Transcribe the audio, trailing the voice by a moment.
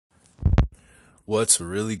What's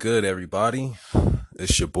really good, everybody?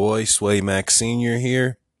 It's your boy Sway Max Sr.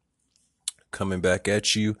 here, coming back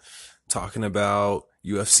at you, talking about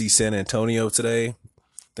UFC San Antonio today.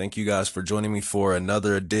 Thank you guys for joining me for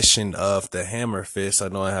another edition of the Hammer Fist. I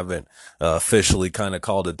know I haven't officially kind of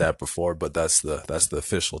called it that before, but that's the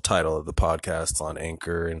official title of the podcast on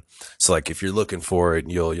Anchor. And so, like, if you're looking for it,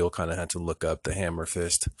 you'll kind of have to look up the Hammer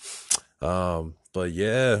Fist. But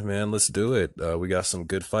yeah, man, let's do it. We got some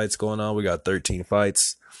good fights going on. We got 13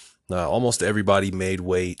 fights. Almost everybody made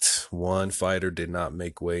weight. One fighter did not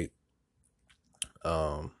make weight.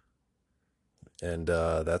 Um, and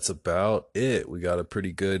that's about it. We got a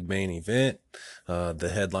pretty good main event.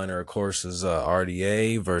 The headliner, of course, is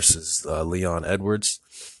RDA versus Leon Edwards.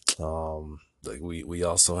 We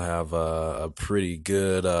also have a pretty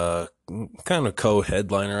good kind of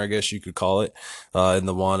co-headliner, I guess you could call it, in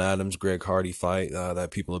the Juan Adams Greg Hardy fight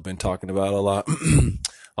that people have been talking about a lot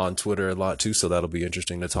on Twitter a lot too. So that'll be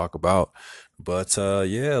interesting to talk about. But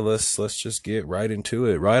yeah, let's just get right into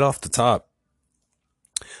it. Right off the top,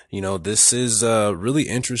 this is a really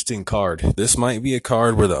interesting card. This might be a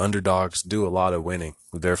card where the underdogs do a lot of winning.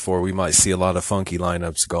 Therefore, we might see a lot of funky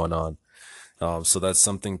lineups going on. So that's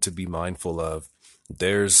something to be mindful of.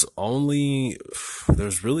 There's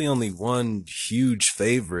really only one huge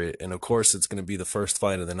favorite, and of course, it's going to be the first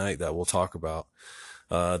fight of the night that we'll talk about.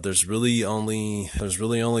 There's really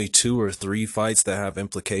only two or three fights that have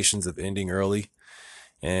implications of ending early,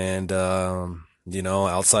 and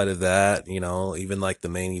outside of that, even like the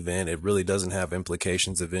main event, it really doesn't have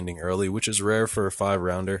implications of ending early, which is rare for a 5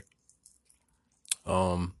 rounder.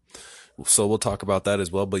 Um, so we'll talk about that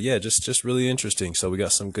as well. But yeah, just really interesting. So we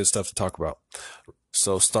got some good stuff to talk about.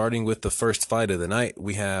 So starting with the first fight of the night,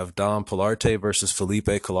 we have Dom Pilarte versus Felipe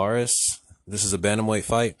Colares. This is a bantamweight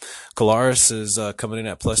fight. Colares is coming in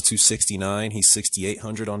at plus 269. He's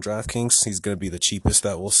 6,800 on DraftKings. He's going to be the cheapest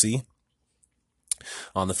that we'll see.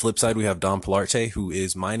 On the flip side, we have Dom Pilarte, who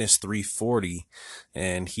is minus 340,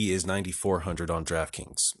 and he is 9,400 on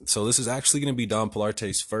DraftKings. So this is actually going to be Dom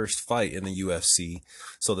Pilarte's first fight in the UFC.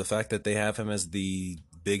 So the fact that they have him as the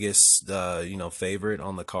biggest, favorite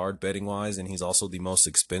on the card betting wise, and he's also the most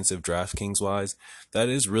expensive DraftKings wise, that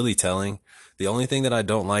is really telling. The only thing that I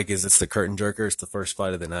don't like is it's the curtain jerker. It's the first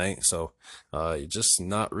fight of the night, so you're just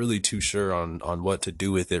not really too sure on what to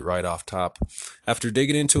do with it right off top. After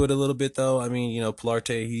digging into it a little bit, though, I mean,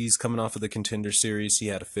 Pilarte, he's coming off of the Contender Series. He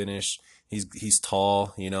had a finish. He's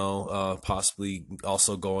tall, possibly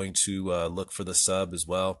also going to look for the sub as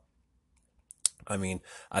well. I mean,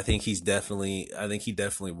 I think he definitely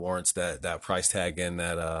warrants that price tag and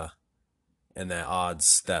that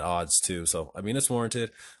odds too. So I mean, it's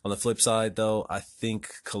warranted. On the flip side, though, I think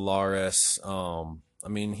Colares, I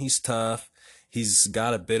mean, he's tough. He's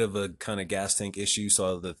got a bit of a kind of gas tank issue,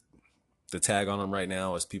 so the tag on him right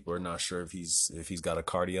now is people are not sure if he's got a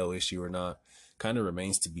cardio issue or not. Kind of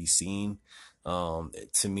remains to be seen.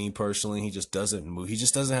 To me personally, he just doesn't move. He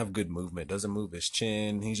just doesn't have good movement. Doesn't move his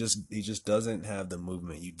chin. He just doesn't have the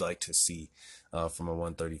movement you'd like to see from a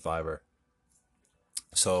 135er.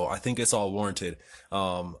 So I think it's all warranted.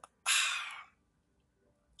 Um,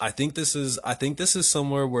 I think this is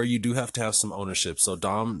somewhere where you do have to have some ownership. So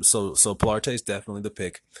Pilarte is definitely the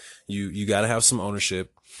pick. You got to have some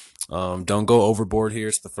ownership. Don't go overboard here.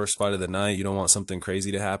 It's the first fight of the night. You don't want something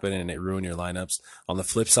crazy to happen and it ruin your lineups. On the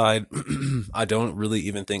flip side, I don't really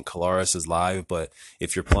even think Colares is live, but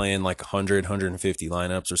if you're playing like 100, 150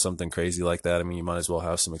 lineups or something crazy like that, I mean, you might as well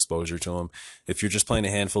have some exposure to him. If you're just playing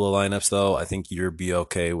a handful of lineups, though, I think you'll be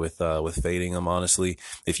okay with fading him, honestly.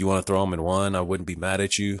 If you want to throw him in one, I wouldn't be mad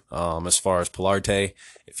at you. As far as Pilarte,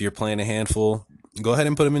 if you're playing a handful, go ahead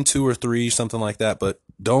and put him in two or three, something like that, but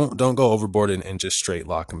don't go overboard and just straight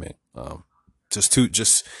lock him in.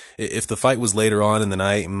 Just if the fight was later on in the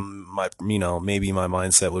night, maybe my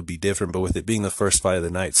mindset would be different. But with it being the first fight of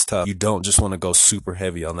the night, it's tough. You don't just want to go super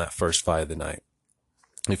heavy on that first fight of the night.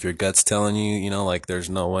 If your gut's telling you, like there's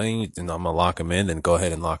no way, and I'm gonna lock him in, then go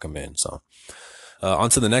ahead and lock him in. So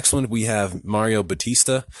on to the next one, we have Mario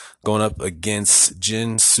Batista going up against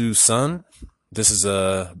Jin Soo Sun. This is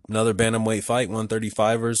another bantamweight fight,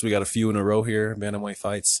 135ers. We got a few in a row here, bantamweight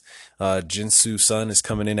fights. Jinsu Sun is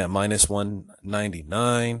coming in at minus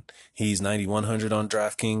 199. He's 9,100 on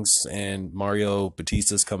DraftKings, and Mario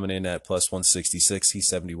Batista's coming in at plus 166. He's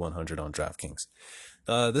 7,100 on DraftKings.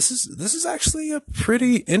 This is actually a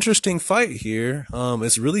pretty interesting fight here.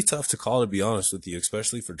 It's really tough to call, to be honest with you,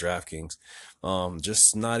 especially for DraftKings.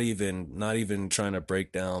 Just not even trying to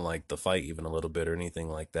break down like the fight even a little bit or anything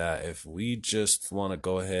like that. If we just want to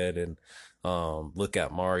go ahead and Look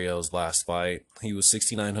at Mario's last fight. He was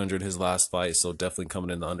 6,900 his last fight, so definitely coming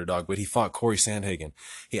in the underdog. But he fought Corey Sandhagen.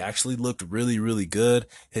 He actually looked really, really good.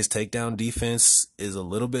 His takedown defense is a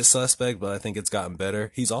little bit suspect, but I think it's gotten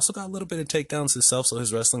better. He's also got a little bit of takedowns himself, so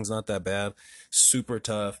his wrestling's not that bad. Super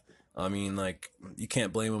tough. I mean, like, you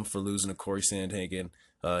can't blame him for losing to Corey Sandhagen.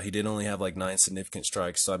 He did only have like 9 significant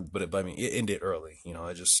strikes, so but I mean, it ended early.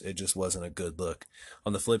 It just wasn't a good look.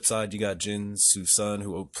 On the flip side, you got Jin Sun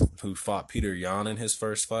who fought Peter Yan in his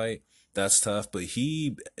first fight. That's tough, but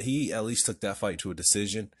he at least took that fight to a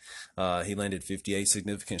decision. He landed 58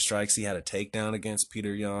 significant strikes. He had a takedown against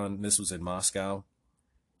Peter Yan. This was in Moscow.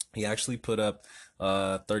 He actually put up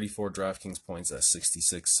 34 DraftKings points at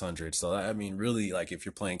 6,600. So I mean, really, like if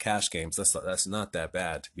you're playing cash games, that's not that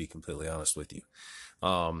bad, to be completely honest with you.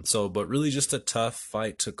 But really just a tough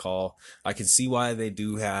fight to call. I can see why they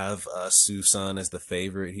do have Susan as the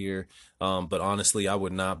favorite here. But honestly, I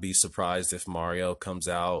would not be surprised if Mario comes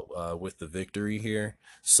out with the victory here.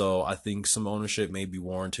 So I think some ownership may be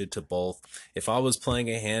warranted to both. If I was playing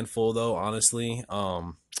a handful though, honestly,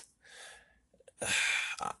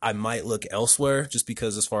 I might look elsewhere just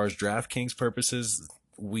because as far as DraftKings purposes,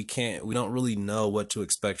 we don't really know what to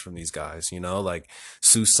expect from these guys, like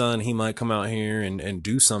Susan, he might come out here and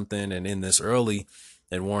do something and in this early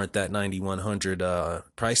and warrant that 9,100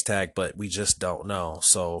 price tag, but we just don't know.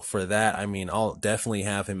 So for that, I mean, I'll definitely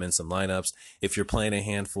have him in some lineups. If you're playing a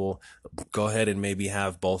handful, go ahead and maybe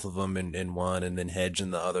have both of them in one and then hedge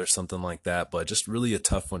in the other, something like that. But just really a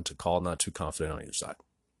tough one to call, not too confident on either side.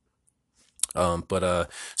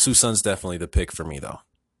 But Susan's definitely the pick for me though.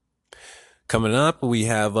 Coming up, we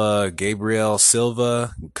have Gabriel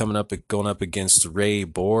Silva going up against Ray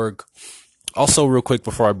Borg. Also, real quick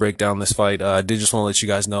before I break down this fight, I did just want to let you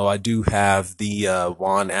guys know I do have the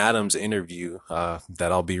Juan Adams interview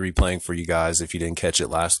that I'll be replaying for you guys if you didn't catch it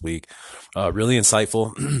last week. Really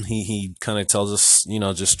insightful. He kind of tells us,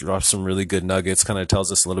 just drops some really good nuggets, kind of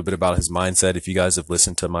tells us a little bit about his mindset. If you guys have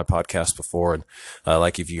listened to my podcast before, and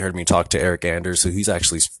like if you heard me talk to Eric Anders, who he's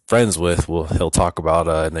actually friends with, he'll talk about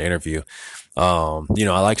in the interview. I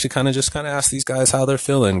like to kind of ask these guys how they're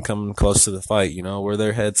feeling coming close to the fight, where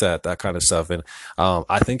their head's at, that kind of stuff. And,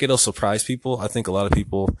 I think it'll surprise people. I think a lot of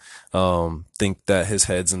people, think that his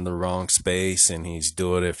head's in the wrong space and he's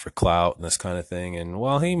doing it for clout and this kind of thing. And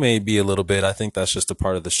while he may be a little bit, I think that's just a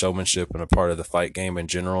part of the showmanship and a part of the fight game in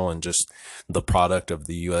general and just the product of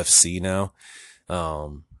the UFC now.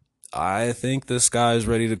 I think this guy is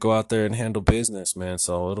ready to go out there and handle business, man.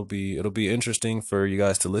 So it'll be interesting for you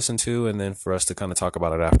guys to listen to and then for us to kind of talk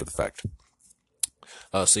about it after the fact.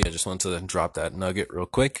 So yeah, just wanted to drop that nugget real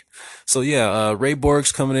quick. So yeah, Ray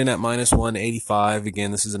Borg's coming in at -185.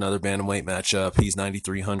 Again, this is another bantamweight matchup. He's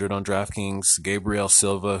 9,300 on DraftKings. Gabriel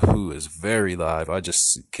Silva, who is very live. I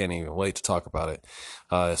just can't even wait to talk about it.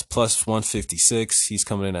 It's +156. He's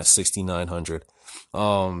coming in at 6,900.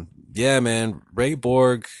 Yeah, man, Ray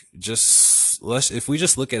Borg, if we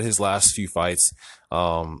just look at his last few fights,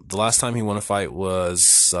 the last time he won a fight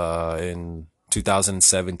was, in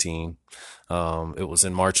 2017. It was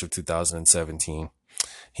in March of 2017.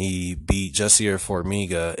 He beat Jussier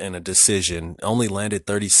Formiga in a decision, only landed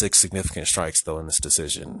 36 significant strikes though in this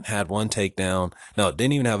decision, had one takedown. No,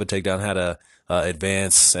 didn't even have a takedown, had a,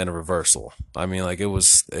 advance and a reversal. I mean, like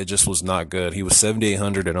it just was not good. He was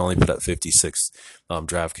 7,800 and only put up 56,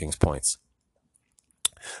 DraftKings points.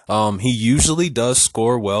 He usually does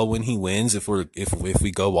score well when he wins if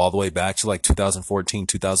we go all the way back to like 2014,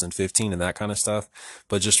 2015 and that kind of stuff.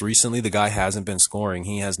 But just recently the guy hasn't been scoring.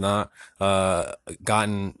 He has not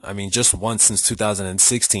just once since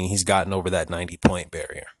 2016 he's gotten over that 90-point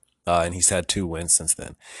barrier. And he's had 2 wins since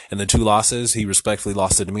then. And the 2 losses, he respectfully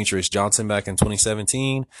lost to Demetrius Johnson back in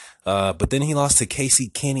 2017. But then he lost to Casey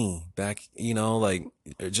Kinney back, like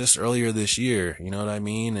just earlier this year, you know what I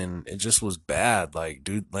mean? And it just was bad. Like,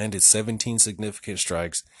 dude landed 17 significant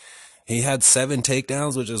strikes. He had 7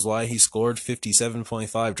 takedowns, which is why he scored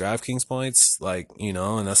 57.5 DraftKings points. Like,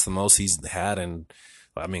 and that's the most he's had. And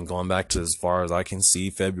I mean, going back to as far as I can see,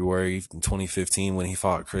 February 2015 when he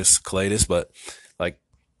fought Chris Cladis, but like,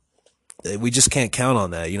 we just can't count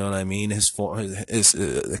on that. You know what I mean? His form is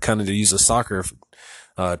kind of, to use a soccer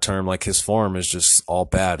term, like his form is just all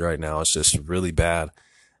bad right now. It's just really bad.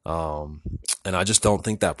 And I just don't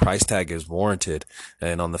think that price tag is warranted.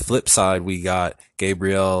 And on the flip side, we got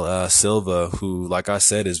Gabriel Silva, who, like I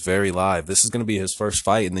said, is very live. This is going to be his first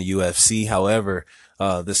fight in the UFC. However,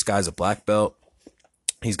 this guy's a black belt.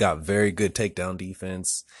 He's got very good takedown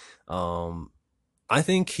defense. I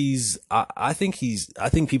think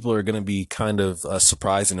people are going to be kind of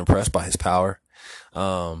surprised and impressed by his power.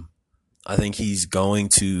 I think he's going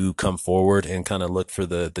to come forward and kind of look for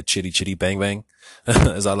the chitty chitty bang bang,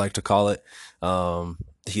 as I like to call it. Um,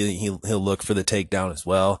 he'll look for the takedown as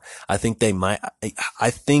well. I think they might.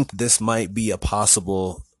 I think this might be a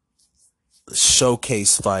possible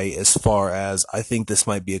showcase fight, as far as I think this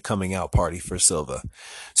might be a coming out party for Silva.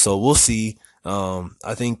 So we'll see.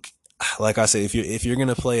 I think, like I say, if you're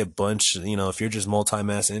gonna play a bunch, if you're just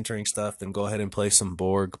multi-mass entering stuff, then go ahead and play some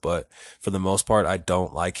Borg. But for the most part, I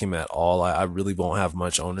don't like him at all. I really won't have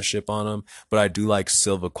much ownership on him, but I do like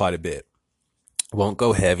Silva quite a bit. Won't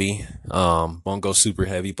go heavy, won't go super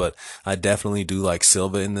heavy, but I definitely do like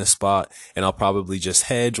Silva in this spot, and I'll probably just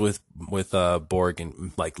hedge with Borg,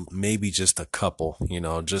 and like maybe just a couple,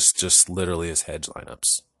 just literally as hedge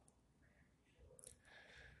lineups.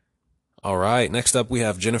 All right, next up we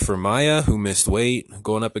have Jennifer Maya, who missed weight,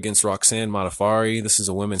 going up against Roxanne Modafari. This is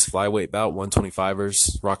a women's flyweight bout,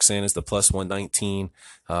 125ers. Roxanne is the plus 119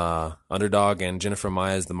 underdog, and Jennifer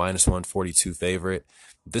Maya is the minus 142 favorite.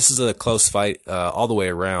 This is a close fight all the way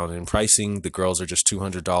around. In pricing, the girls are just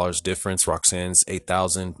 $200 difference. Roxanne's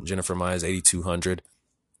 8,000, Jennifer Maya's 8,200.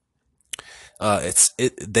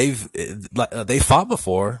 They fought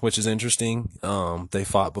before, which is interesting. They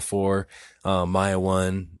fought before. Maya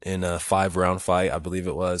won in a 5 round fight, I believe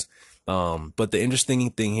it was. But the interesting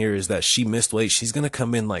thing here is that she missed weight. She's gonna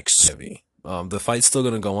come in like heavy. The fight's still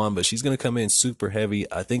gonna go on, but she's gonna come in super heavy.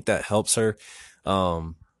 I think that helps her.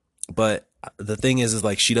 But the thing is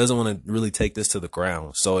like she doesn't want to really take this to the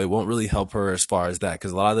ground, so it won't really help her as far as that.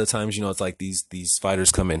 Because a lot of the times, it's like these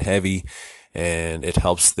fighters come in heavy, and it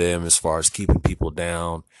helps them as far as keeping people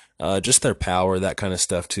down, just their power, that kind of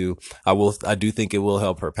stuff too. I do think it will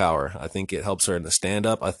help her power. I think it helps her in the stand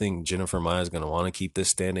up. I think Jennifer Maya is gonna want to keep this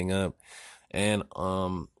standing up, and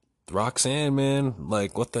Roxanne, man,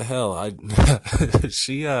 like what the hell?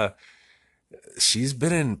 She's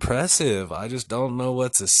been impressive. I just don't know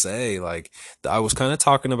what to say. Like, I was kind of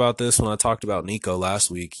talking about this when I talked about Nico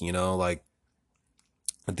last week, like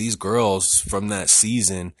these girls from that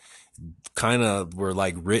season kind of were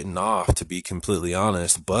like written off, to be completely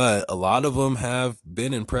honest, but a lot of them have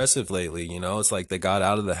been impressive lately. It's like they got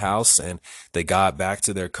out of the house and they got back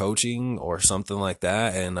to their coaching or something like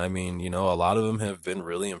that. And I mean, a lot of them have been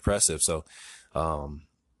really impressive. So, um,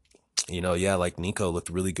 yeah, like Nico looked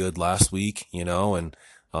really good last week, and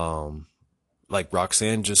like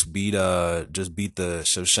Roxanne just beat the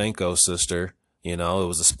Shevchenko sister. It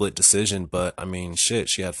was a split decision, but I mean, shit,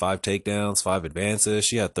 she had 5 takedowns, 5 advances.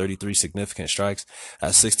 She had 33 significant strikes.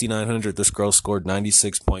 At 6,900, this girl scored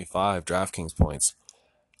 96.5 DraftKings points.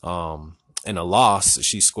 In a loss,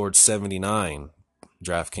 she scored 79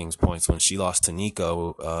 DraftKings points when she lost to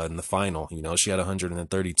Nico in the final. She had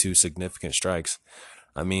 132 significant strikes.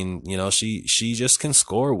 I mean, she just can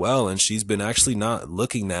score well, and she's been actually not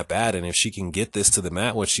looking that bad. And if she can get this to the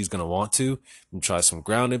mat, what she's gonna want to, and try some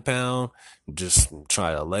ground and pound, just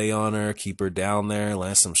try to lay on her, keep her down there,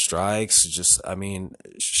 land some strikes. Just, I mean,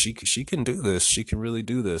 she can do this. She can really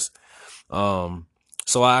do this. So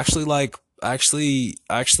I actually like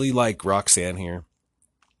Roxanne here.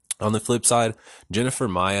 On the flip side, Jennifer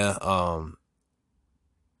Maya,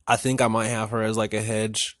 I think I might have her as like a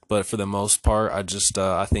hedge, but for the most part, I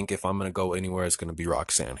think if I'm gonna go anywhere, it's gonna be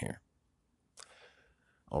Roxanne here.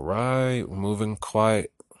 All right, we're moving quite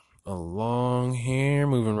along here,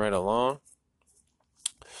 moving right along.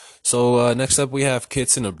 So next up, we have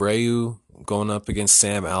Kitson Abreu going up against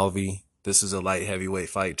Sam Alvey. This is a light heavyweight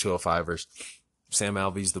fight, 205ers. Sam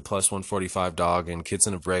Alvey's the plus 145 dog, and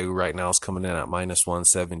Kitson Abreu right now is coming in at minus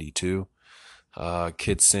 172.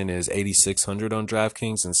 Kitson is 8,600 on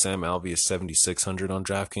DraftKings, and Sam Alvey is 7,600 on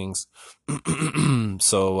DraftKings.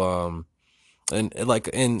 So,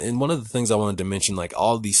 and one of the things I wanted to mention, like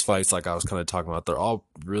all of these fights, like I was kind of talking about, they're all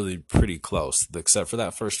really pretty close, except for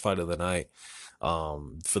that first fight of the night.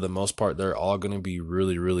 For the most part, they're all going to be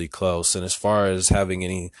really, really close. And as far as having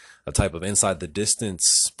any a type of inside the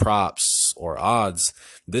distance props or odds,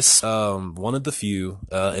 this one of the few,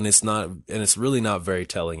 and it's really not very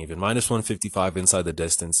telling. Even minus 155 inside the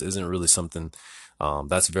distance isn't really something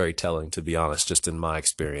that's very telling, to be honest, just in my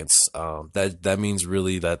experience. That means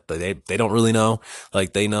really that they don't really know.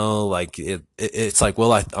 Like they know, like it's like,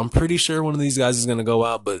 well, I'm pretty sure one of these guys is gonna go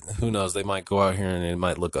out, but who knows? They might go out here and it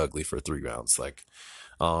might look ugly for 3 rounds. Like,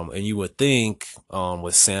 and you would think,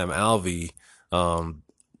 with Sam Alvey,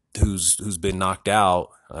 who's been knocked out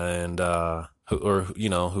and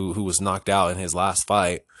who was knocked out in his last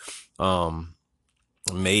fight, like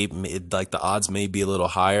the odds may be a little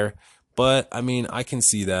higher. But I mean, I can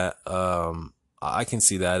see that. I can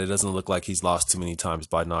see that. It doesn't look like he's lost too many times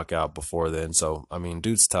by knockout before then. So I mean,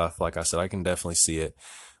 dude's tough. Like I said, I can definitely see it.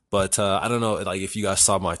 But I don't know, like if you guys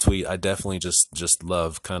saw my tweet, I definitely just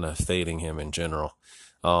love kind of fading him in general.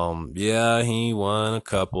 Yeah, he won a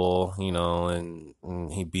couple,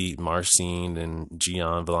 and he beat Marcin and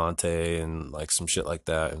Gian Vellante and like some shit like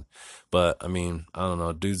that. But I mean, I don't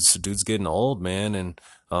know, dude's getting old, man, and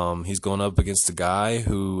he's going up against a guy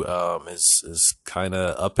who is kind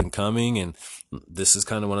of up and coming, and this is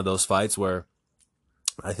kind of one of those fights where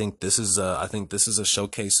I think this is a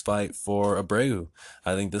showcase fight for Abreu.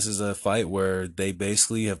 I think this is a fight where they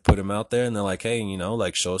basically have put him out there and they're like, hey,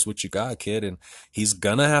 like show us what you got, kid, and he's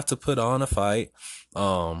gonna have to put on a fight.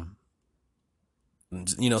 Um,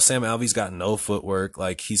 Sam Alvey's got no footwork.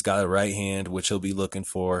 Like he's got a right hand, which he'll be looking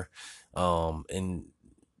for. And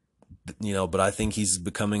but I think he's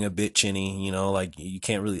becoming a bit chinny. Like you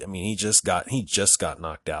can't really. I mean, he just got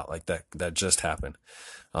knocked out. Like that just happened.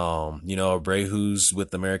 Abreu's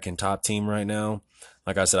with the American Top Team right now.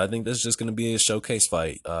 Like I said, I think this is just going to be a showcase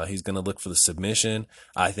fight. He's going to look for the submission.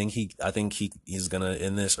 I think he's going to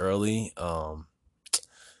end this early.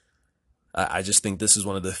 I just think this is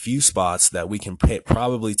one of the few spots that we can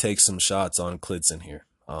probably take some shots on Klidson here.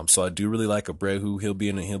 So I do really like Abreu. He'll be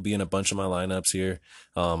in a bunch of my lineups here.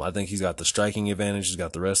 I think he's got the striking advantage. He's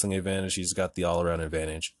got the wrestling advantage. He's got the all around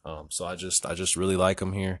advantage. So I just really like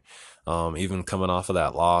him here. Even coming off of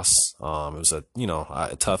that loss, it was a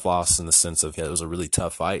tough loss in the sense of it was a really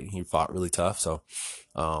tough fight. He fought really tough. So,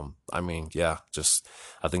 I mean, yeah,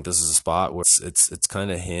 I think this is a spot where it's kind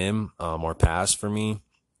of him, or pass for me.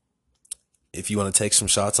 If you want to take some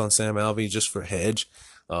shots on Sam Alvey just for hedge,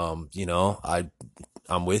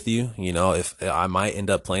 I'm with you. If I might end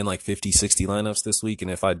up playing like 50, 60 lineups this week, and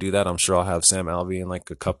if I do that, I'm sure I'll have Sam Alvey in like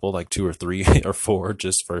a couple, like two or three or four,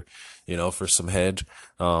 just for some hedge.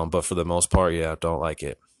 But for the most part, yeah, don't like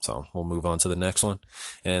it. So we'll move on to the next one,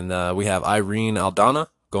 and we have Irene Aldana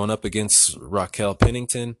going up against Raquel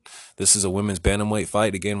Pennington. This is a women's bantamweight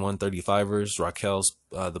fight. Again, 135ers. Raquel's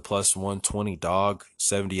the plus 120 dog,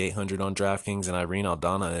 7,800 on DraftKings, and Irene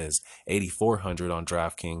Aldana is 8,400 on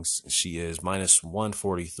DraftKings. She is minus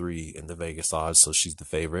 143 in the Vegas odds, so she's the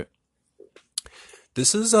favorite.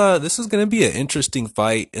 This is going to be an interesting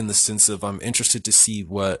fight in the sense of I'm interested to see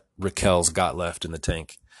what Raquel's got left in the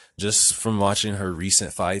tank. Just from watching her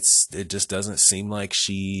recent fights, it just doesn't seem like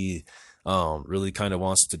she really kind of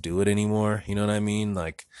wants to do it anymore. You know what I mean?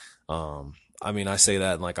 Like, I mean, I say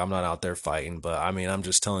that and like I'm not out there fighting, but I mean, I'm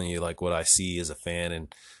just telling you like what I see as a fan,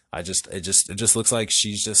 and it just looks like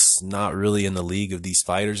she's just not really in the league of these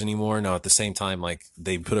fighters anymore. Now, at the same time, like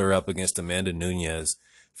they put her up against Amanda Nunes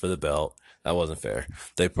for the belt. That wasn't fair.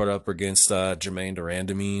 They put her up against Jermaine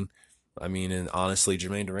Durandamine. I mean, and honestly,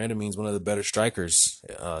 Jermaine Durandamine is one of the better strikers.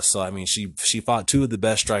 So I mean, she fought two of the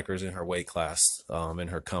best strikers in her weight class in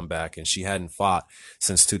her comeback, and she hadn't fought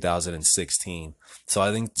since 2016. So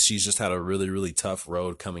I think she's just had a really really tough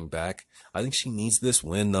road coming back. I think she needs this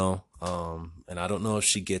win though, and I don't know if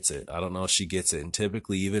she gets it. I don't know if she gets it. And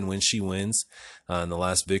typically, even when she wins, and the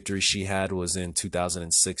last victory she had was in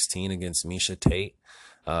 2016 against Misha Tate.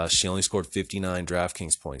 She only scored 59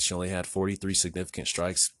 DraftKings points. She only had 43 significant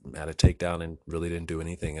strikes, had a takedown, and really didn't do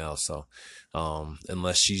anything else. So,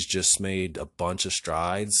 unless she's just made a bunch of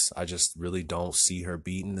strides, I just really don't see her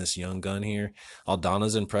beating this young gun here.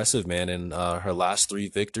 Aldana's impressive, man. In her last three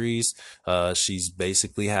victories, she's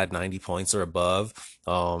basically had 90 points or above.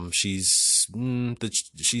 She's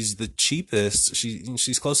the cheapest.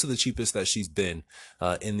 She's close to the cheapest that she's been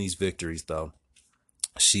in these victories, though.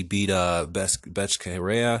 She beat Betch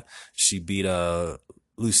Correa. She beat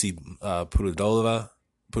Lucy Pudilova.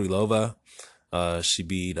 She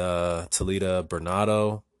beat Talita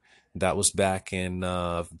Bernardo. That was back in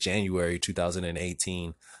January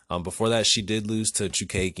 2018. Before that, she did lose to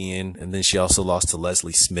Chukagian, and then she also lost to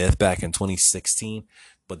Leslie Smith back in 2016.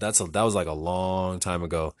 But that was like a long time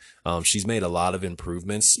ago. She's made a lot of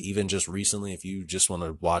improvements, even just recently. If you just want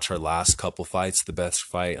to watch her last couple fights, the best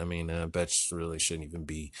fight, I mean, Betch really shouldn't even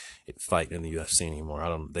be fighting in the UFC anymore. I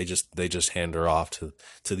don't. They just hand her off to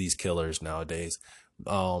these killers nowadays.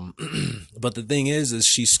 Um, but the thing is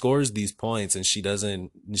she scores these points and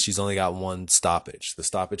she's only got one stoppage. The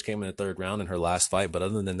stoppage came in the third round in her last fight. But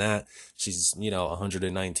other than that, she's,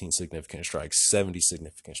 119 significant strikes, 70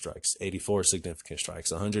 significant strikes, 84 significant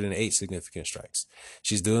strikes, 108 significant strikes.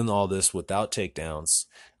 She's doing all this without takedowns.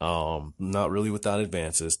 Not really without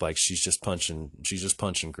advances. Like she's just punching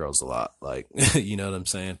girls a lot. Like, you know what I'm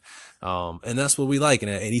saying? And that's what we like. And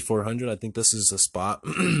at 8,400, I think this is a spot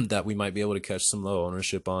that we might be able to catch some low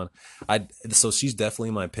ownership on. So she's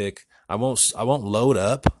definitely my pick. I won't load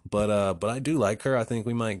up, but I do like her. I think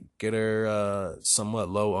we might get her somewhat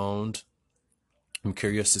low owned. I'm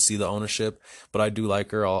curious to see the ownership, but I do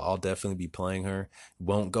like her. I'll definitely be playing her.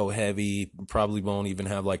 Won't go heavy. Probably won't even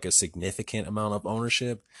have like a significant amount of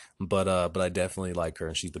ownership, but I definitely like her,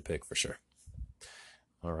 and she's the pick for sure.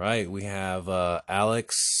 All right, we have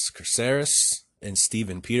Alex Caceres and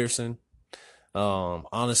Steven Peterson.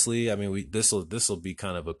 Honestly, I mean, we this will be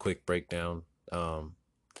kind of a quick breakdown.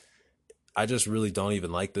 I just really don't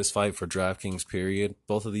even like this fight for DraftKings. Period.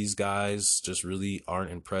 Both of these guys just really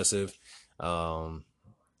aren't impressive. Um,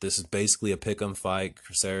 this is basically a pick'em fight.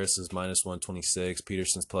 Caceres is -126.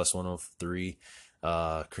 Peterson's +103.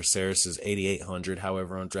 Caceres is 8,800.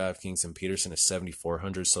 However, on DraftKings, and Peterson is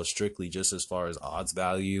 7,400. So strictly just as far as odds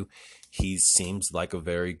value, he seems like a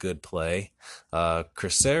very good play.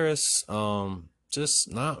 Caceres, just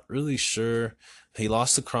not really sure. He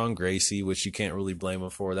lost to Kron Gracie, which you can't really blame him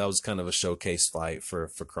for. That was kind of a showcase fight for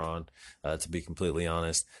Kron, to be completely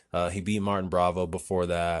honest. He beat Martin Bravo before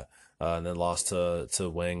that, and then lost to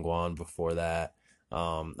Wang Guan before that.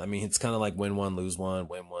 I mean, it's kind of like win one, lose one,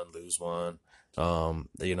 win one, lose one.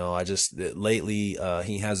 I just lately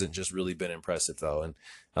he hasn't just really been impressive though, and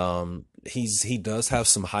he does have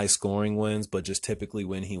some high scoring wins, but just typically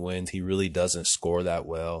when he wins, he really doesn't score that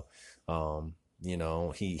well. Um,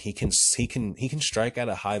 he can strike at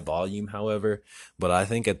a high volume, however, but I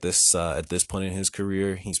think at this point in his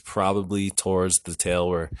career, he's probably towards the tail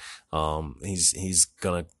where he's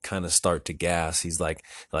gonna kind of start to gas. He's like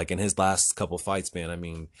in his last couple fights, man. I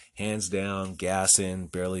mean, hands down, gassing,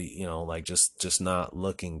 barely, like just not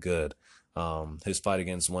looking good. His fight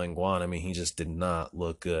against Wang Guan, I mean, he just did not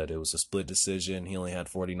look good. It was a split decision. He only had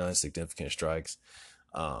 49 significant strikes.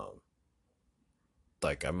 Um,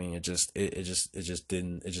 like I mean, it just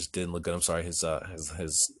didn't look good. I'm sorry, his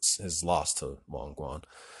loss to Wang Guan.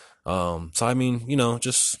 So I mean,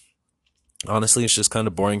 just honestly, it's just kind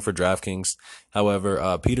of boring for DraftKings.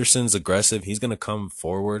 However, Peterson's aggressive. He's gonna come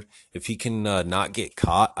forward if he can not get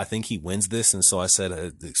caught. I think he wins this, and so I said,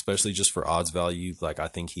 especially just for odds value, like I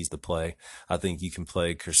think he's the play. I think you can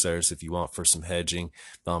play Caceres if you want for some hedging,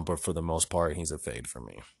 but for the most part, he's a fade for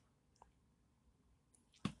me.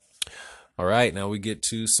 All right, now we get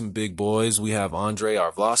to some big boys. We have Andre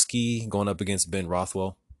Arvlovsky going up against Ben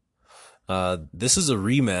Rothwell. This is a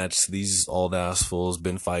rematch. These old ass fools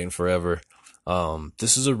been fighting forever.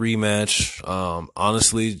 This is a rematch.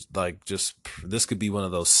 Honestly, like just this could be one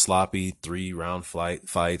of those sloppy 3 round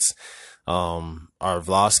fights.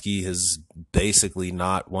 Arvlovsky has basically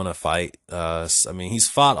not won a fight. I mean, he's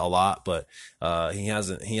fought a lot, but he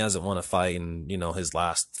hasn't won a fight in his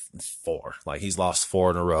last 4. Like he's lost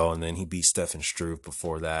 4 in a row, and then he beat Stefan Struve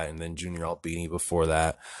before that, and then Junior Albini before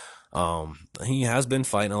that. He has been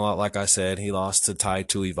fighting a lot, like I said. He lost to Tai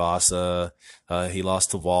Tuivasa. He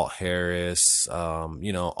lost to Walt Harris.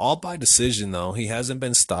 All by decision though. He hasn't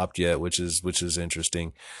been stopped yet, which is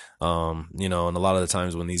interesting. And a lot of the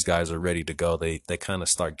times when these guys are ready to go, they kind of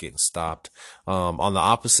start getting stopped. On the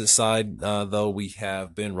opposite side, though, we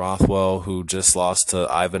have Ben Rothwell, who just lost to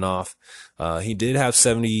Ivanov. He did have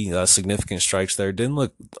 70 significant strikes there. Didn't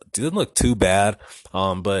look too bad,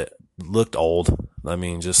 but looked old. I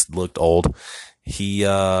mean, just looked old. He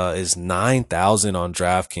is 9,000 on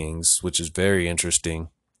DraftKings, which is very interesting.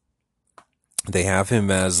 They have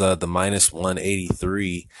him as the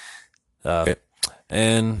 -183,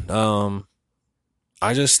 and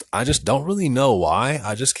I just don't really know why.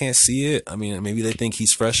 I just can't see it. I mean, maybe they think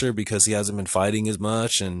he's fresher because he hasn't been fighting as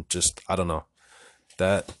much, and just I don't know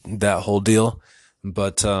that whole deal.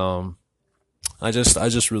 But I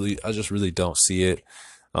just really don't see it.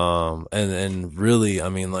 And really, I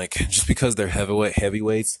mean, like just because they're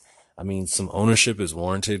heavyweights, I mean, some ownership is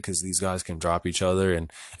warranted because these guys can drop each other, and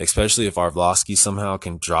especially if Arvlovsky somehow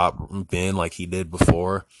can drop Ben like he did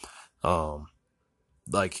before, um,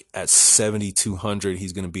 like at 7,200,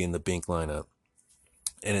 he's gonna be in the Bink lineup.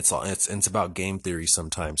 And it's about game theory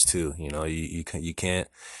sometimes too. You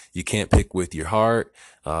can't pick with your heart.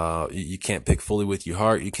 You can't pick fully with your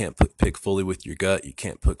heart. You can't pick fully with your gut. You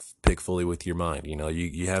can't pick fully with your mind.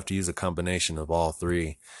 You have to use a combination of all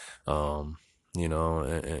three. And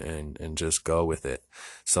just go with it.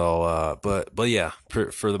 So, but yeah,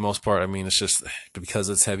 for the most part, I mean, it's just because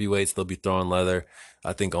it's heavyweights, they'll be throwing leather.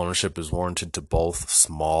 I think ownership is warranted to both,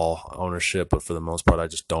 small ownership, but for the most part, I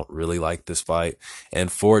just don't really like this fight.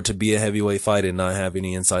 And for it to be a heavyweight fight and not have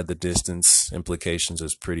any inside the distance implications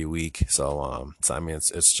is pretty weak. So I mean,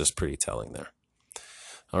 it's just pretty telling there.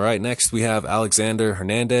 All right, next we have Alexander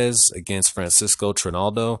Hernandez against Francisco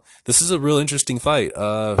Trinaldo. This is a real interesting fight.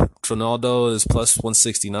 Trinaldo is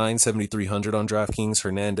 +169, 7,300 on DraftKings.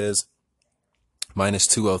 Hernandez minus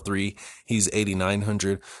 203. He's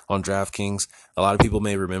 8,900 on DraftKings. A lot of people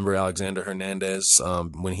may remember Alexander Hernandez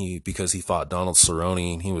because he fought Donald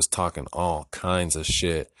Cerrone, and he was talking all kinds of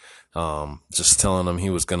shit. Just telling him he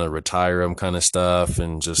was going to retire him kind of stuff.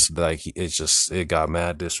 And just like, it got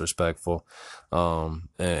mad disrespectful.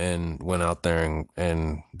 And went out there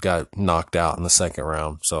and got knocked out in the second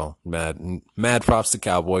round. So mad props to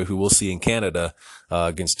Cowboy, who we'll see in Canada,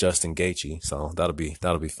 against Justin Gaethje. So that'll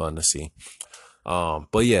be fun to see.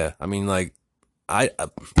 But yeah, I mean, like, I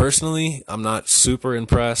personally, I'm not super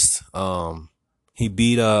impressed. He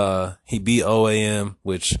beat OAM,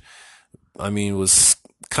 which, I mean, was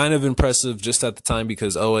kind of impressive just at the time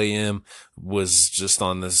because OAM was just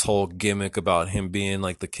on this whole gimmick about him being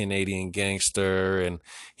like the Canadian gangster, and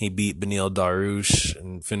he beat Beneil Dariush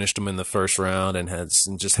and finished him in the first round and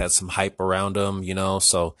just had some hype around him, you know.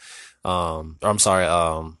 So, I'm sorry,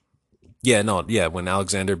 yeah, no, yeah. When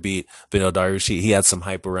Alexander beat Beneil Dariush, he had some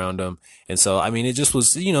hype around him, and so I mean, it just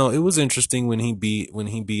was, it was interesting when he beat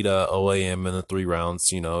OAM in the 3 rounds.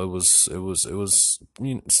 It was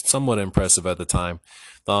somewhat impressive at the time.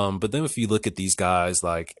 But then if you look at these guys,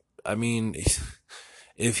 like, I mean,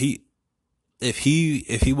 if he if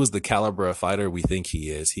he was the caliber of fighter we think he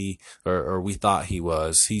is, or we thought he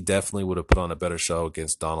was, he definitely would have put on a better show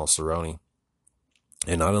against Donald Cerrone.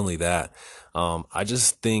 And not only that, I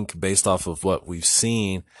just think based off of what we've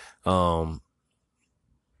seen, um,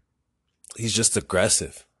 he's just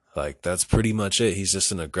aggressive. Like, that's pretty much it. He's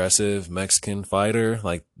just an aggressive Mexican fighter.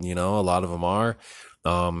 Like, a lot of them are.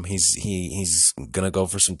 He's gonna go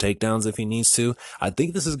for some takedowns if he needs to. I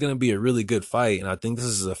think this is gonna be a really good fight, and I think this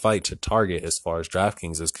is a fight to target as far as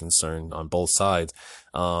DraftKings is concerned on both sides.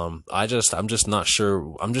 I'm just not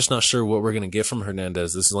sure. I'm just not sure what we're gonna get from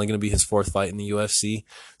Hernandez. This is only gonna be his 4th fight in the UFC,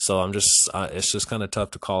 so it's just kind of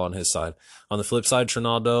tough to call on his side. On the flip side,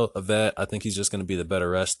 Trinaldo, a vet, I think he's just gonna be the better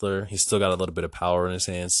wrestler. He's still got a little bit of power in his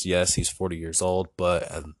hands. Yes, he's 40 years old,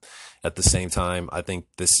 but at the same time, I think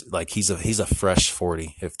this, like, he's a fresh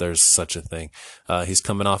 40, if there's such a thing. He's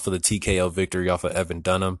coming off of the TKO victory off of Evan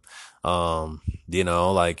Dunham.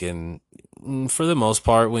 Like, for the most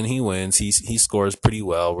part, when he wins, he scores pretty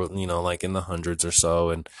well, like in the hundreds or so.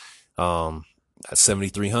 And, at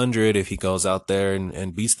 7,300, if he goes out there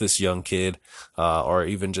and beats this young kid, or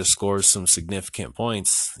even just scores some significant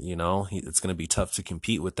points, it's going to be tough to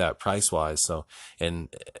compete with that price wise. So, and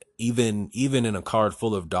even in a card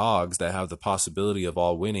full of dogs that have the possibility of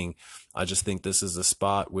all winning, I just think this is a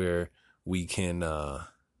spot where we can,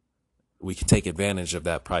 we can take advantage of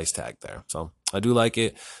that price tag there. So I do like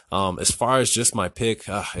it. As far as just my pick,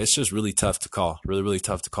 it's just really tough to call. Really, really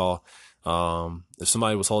tough to call. If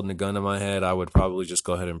somebody was holding a gun in my head, I would probably just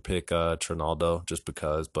go ahead and pick Trinaldo just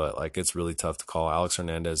because, but like, it's really tough to call. Alex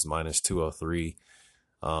Hernandez minus 203.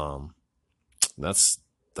 Um, that's,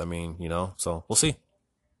 I mean, so we'll see.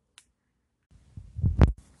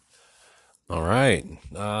 All right.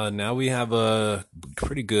 Now we have a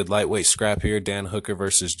pretty good lightweight scrap here. Dan Hooker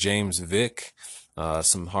versus James Vick.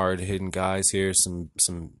 Some hard hitting guys here, some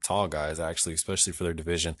tall guys actually, especially for their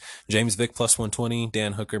division. James Vick plus 120,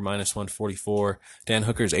 Dan Hooker minus 144. Dan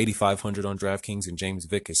Hooker is 8,500 on DraftKings, and James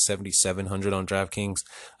Vick is 7,700 on DraftKings.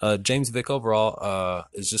 James Vick overall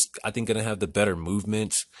is just, I think, going to have the better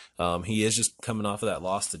movement. He is just coming off of that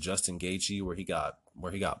loss to Justin Gaethje where he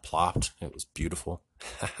got plopped. It was beautiful.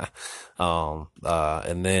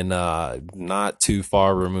 And then not too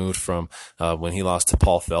far removed from when he lost to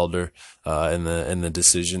Paul Felder in the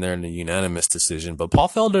decision there, in the unanimous decision. But Paul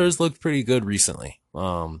Felder has looked pretty good recently.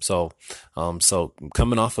 So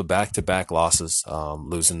coming off of back-to-back losses,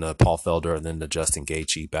 losing to Paul Felder and then to Justin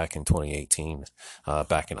Gaethje back in 2018,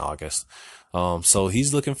 back in August. So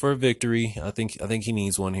he's looking for a victory. I think he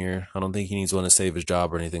needs one here. I don't think he needs one to save his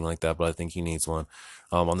job or anything like that, but I think he needs one.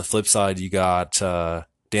 On the flip side, you got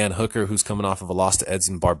Dan Hooker, who's coming off of a loss to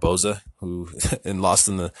Edson Barboza, who and lost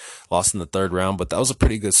in the 3rd round, but that was a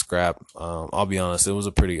pretty good scrap. I'll be honest, it was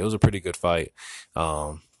a pretty good fight.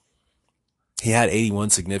 He had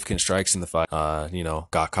 81 significant strikes in the fight,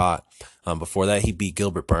 got caught. Before that, he beat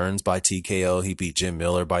Gilbert Burns by TKO. He beat Jim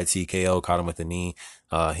Miller by TKO, caught him with a knee.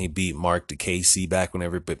 He beat Mark DeCasey back when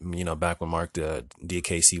Mark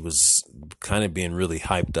DeCasey was kind of being really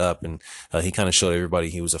hyped up, and he kind of showed everybody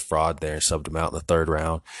he was a fraud there, subbed him out in the 3rd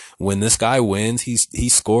round. When this guy wins, he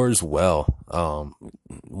scores well.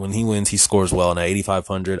 When he wins, he scores well. And at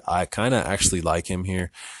 8,500, I kind of actually like him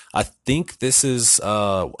here. I think this is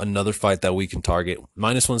another fight that we can target.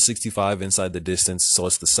 Minus 165 inside the distance, so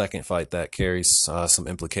it's the second fight that carries some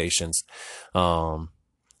implications.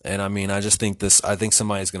 And I mean, I just think this. I think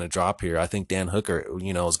somebody's going to drop here. I think Dan Hooker,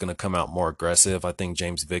 is going to come out more aggressive. I think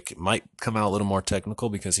James Vick might come out a little more technical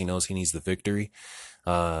because he knows he needs the victory.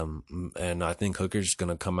 And I think Hooker's going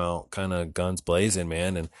to come out kind of guns blazing,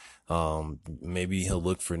 man. And maybe he'll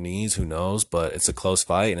look for knees. Who knows? But it's a close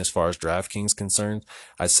fight. And as far as DraftKings concerned,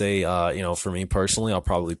 I'd say, for me personally, I'll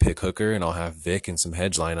probably pick Hooker and I'll have Vick in some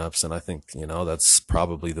hedge lineups. And I think, that's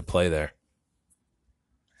probably the play there.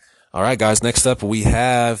 All right, guys. Next up, we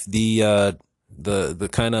have the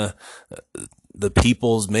kind of the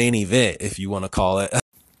people's main event, if you want to call it.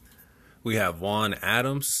 We have Juan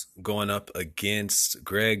Adams going up against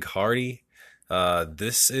Greg Hardy.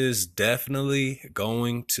 This is definitely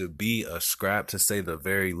going to be a scrap, to say the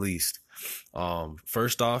very least.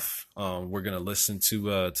 First off, we're gonna listen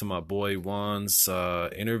to my boy Juan's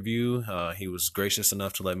interview. He was gracious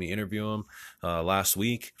enough to let me interview him last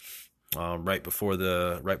week. Right before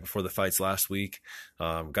the fights last week.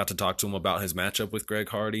 Got to talk to him about his matchup with Greg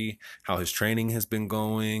Hardy, how his training has been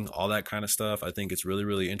going, all that kind of stuff. I think it's really,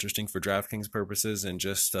 really interesting for DraftKings purposes and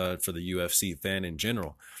just for the UFC fan in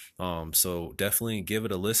general. So definitely give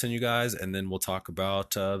it a listen, you guys, and then we'll talk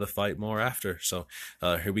about the fight more after. So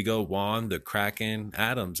here we go, Juan the Kraken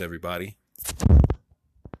Adams, everybody.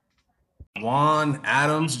 Juan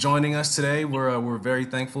Adams joining us today. We're very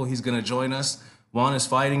thankful he's going to join us. Juan is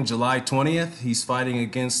fighting July 20th. He's fighting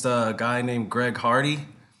against a guy named Greg Hardy.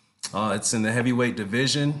 It's in the heavyweight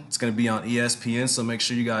division. It's going to be on ESPN, so make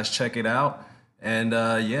sure you guys check it out. And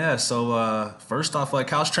yeah, so first off, like,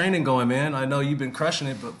 how's training going, man? I know you've been crushing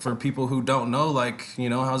it, but for people who don't know, like,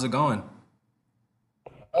 how's it going?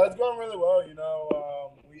 It's going really well.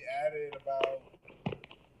 We added about,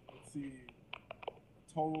 let's see,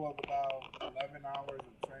 a total of about 11 hours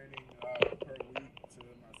of training per week to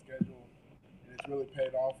my schedule, and it's really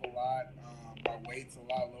paid off a lot. My weight's a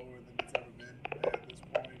lot lower than it's ever been at this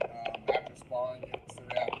point. After sparring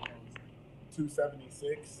yesterday, I think I was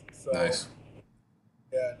 276. So Nice.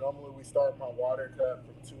 yeah, normally we start my water cut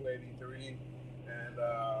from 283, and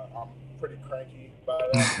I'm pretty cranky by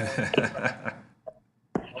that point.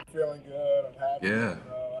 I'm feeling good. I'm happy. Yeah.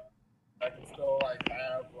 I can still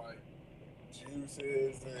have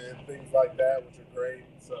juices and things like that, which are great.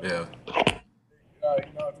 So Yeah.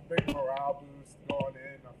 it's a big morale boost going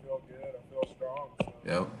in. I feel good. I feel strong.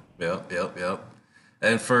 So. Yep, yep.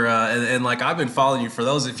 And for and like, I've been following you. For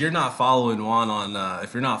those, if you're not following Juan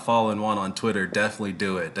on Twitter, definitely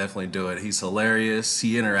do it. Definitely do it. He's hilarious.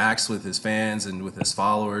 He interacts with his fans and with his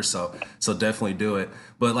followers. So definitely do it.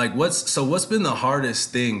 But like, what's been the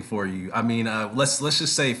hardest thing for you? I mean, let's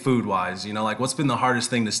just say food wise. Like, what's been the hardest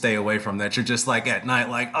thing to stay away from, that you're just like at night,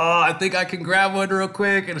 like, oh, I think I can grab one real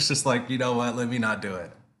quick, and it's just like, you know what? Let me not do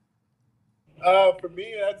it. For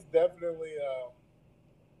me, that's definitely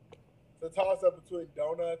the toss up between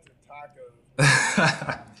donuts and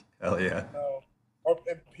tacos. Hell yeah.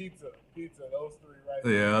 And pizza. Those three right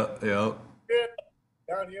Yeah, there. yeah. Yeah,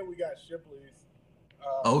 down here we got Shipley's.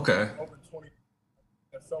 Okay. Open 20.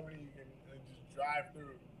 There's so many you can just drive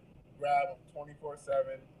through, grab them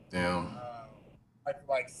 24/7. Damn.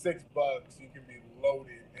 Like $6, you can be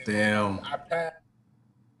loaded. And Damn. I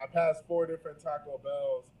passed 4 different Taco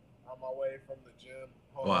Bells on my way from the gym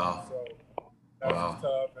home. Wow. So that was Wow.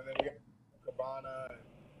 tough. And then we got Cabana and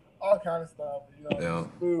all kind of stuff. Yeah.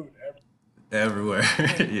 Food Everywhere.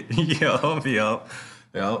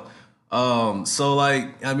 Yup. So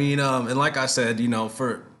like, I mean, and like I said,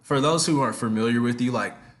 for those who aren't familiar with you,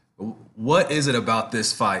 like, what is it about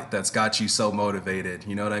this fight that's got you so motivated?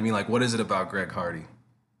 You know what I mean? Like, what is it about Greg Hardy?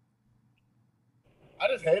 I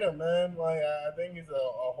just hate him, man. Like, I think he's a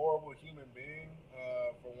horrible human being,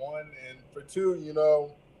 for one, and for two,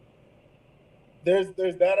 there's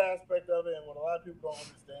that aspect of it, and what a lot of people don't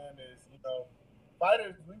understand is,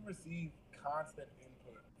 fighters, we receive constant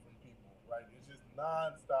input from people, right? It's just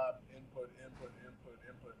nonstop input, and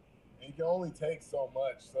you can only take so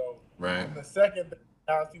much. So, Right. from the second that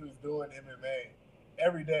he was doing MMA,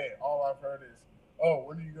 every day, all I've heard is, "Oh,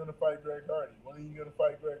 when are you gonna fight Greg Hardy? When are you gonna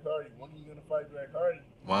fight Greg Hardy? When are you gonna fight Greg Hardy?"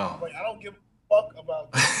 I'm Wow. like, I don't give a fuck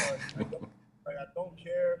about Greg Hardy. I don't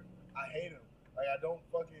care. I hate him. Like, I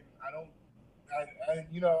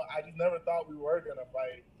just never thought we were gonna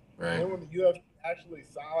fight. And Right. then when the UFC actually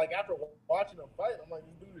signed, like, after watching him fight, I'm like,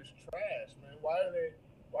 this dude is trash, man. Why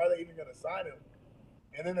are they even gonna sign him?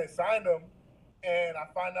 And then they signed him, and I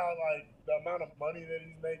find out, like, the amount of money that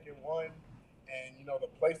he's making, one, and the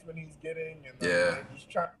placement he's getting, and Yeah. they're just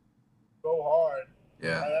trying to go hard.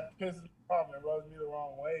 Yeah. That pisses me off and rubs me the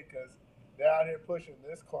wrong way, because they're out here pushing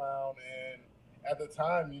this clown. And at the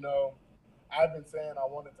time, I've been saying I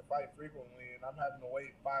wanted to fight frequently, and I'm having to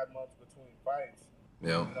wait 5 months between fights.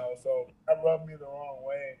 Yep. So that rubbed me the wrong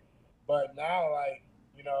way. But now, like,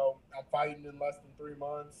 I'm fighting in less than 3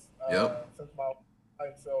 months Yep. since my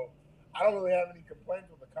fight, so I don't really have any complaints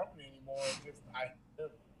with the company anymore. It's just I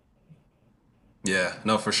Yeah,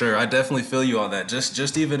 no, for sure. I definitely feel you on that.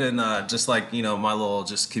 Just even in just like, my little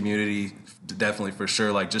just community, definitely for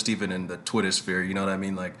sure. Like just even in the Twitter sphere, you know what I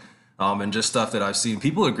mean? Like, and just stuff that I've seen.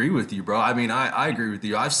 People agree with you, bro. I mean, I agree with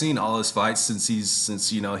you. I've seen all his fights since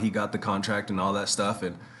he got the contract and all that stuff.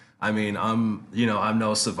 And I mean, I'm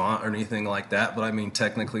no savant or anything like that, but I mean,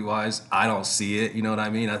 technically wise, I don't see it. You know what I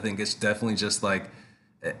mean? I think it's definitely just like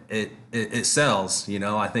it sells.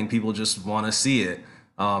 I think people just want to see it.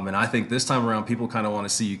 And I think this time around, people kind of want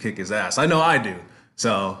to see you kick his ass. I know I do.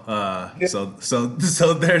 So, yeah. so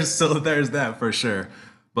there's that for sure.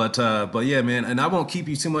 But yeah, man, and I won't keep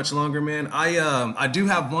you too much longer, man. I do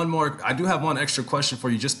have one extra question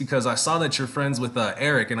for you, just because I saw that you're friends with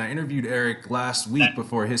Eric, and I interviewed Eric last week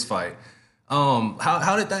before his fight.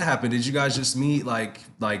 How did that happen? Did you guys just meet like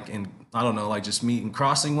in, I don't know, like just meet in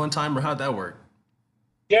crossing one time, or how'd that work?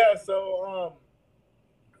 Yeah, so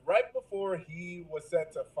right before he was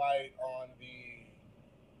set to fight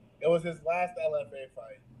it was his last LFA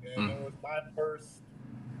fight, and Mm, it was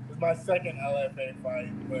my second LFA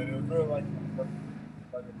fight, but it was really like my first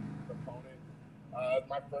like opponent. It was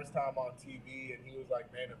my first time on TV, and he was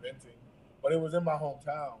like main eventing, but it was in my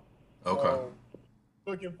hometown, okay. so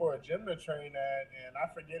looking for a gym to train at, and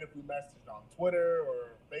I forget if we messaged on Twitter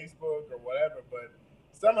or Facebook or whatever, but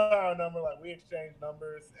somehow or another, like we exchanged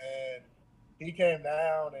numbers, and he came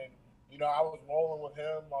down, and I was rolling with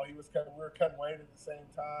him while he was cutting. We were cutting weight at the same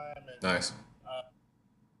time, and Nice. uh,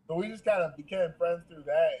 so we just kind of became friends through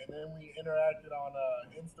that, and then we interacted on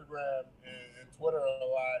Instagram and Twitter a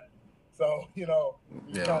lot. So we just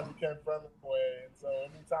Yeah. kind of became friends that way, and so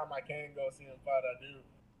anytime I can go see him fight, I do.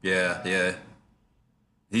 Yeah. Um, Yeah.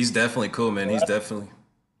 He's definitely cool, man. so He's that's definitely.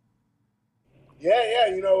 Yeah, yeah.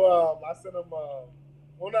 I sent him.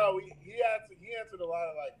 Well, no, he answered a lot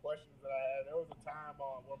of like questions that I had. There was a time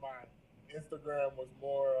where my Instagram was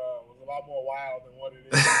a lot more wild than what it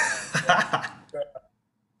is now. So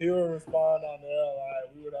he would respond on there.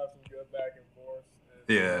 Like we would have some good back and forth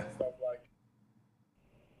Yeah. and stuff like.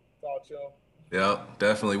 It's all chill. Yep,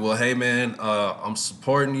 definitely. Well, hey man, I'm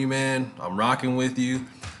supporting you, man. I'm rocking with you.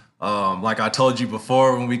 Like I told you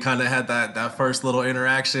before when we kind of had that first little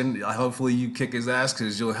interaction, hopefully you kick his ass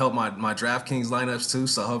because you'll help my DraftKings lineups too.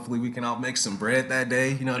 So hopefully we can all make some bread that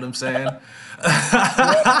day. You know what I'm saying?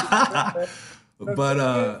 Yeah. The But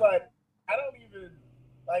thing is,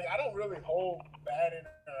 like, I don't really hold bad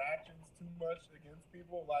interactions too much against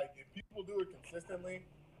people. Like, if people do it consistently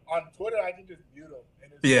on Twitter, I can just mute them,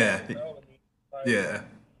 and it's funny yeah, as hell to me. Like, yeah,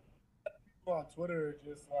 people on Twitter are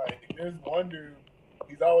just like, there's one dude,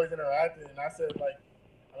 he's always interacting, and I said like,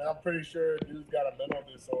 I'm pretty sure dude's got a mental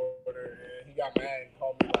disorder, and he got mad and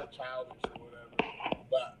called me like childish or whatever.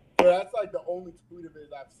 But that's like the only tweet of his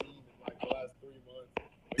I've seen in like the last 3 months.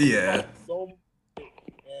 But he's yeah, talking so much,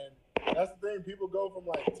 and that's the thing. People go from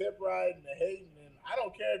like tip riding to hating, and I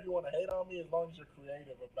don't care if you want to hate on me as long as you're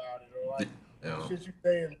creative about it, or like the yeah, shit you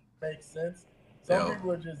say makes sense. Some yeah.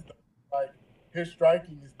 people are just like, his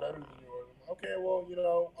striking is better than yours. Okay, well,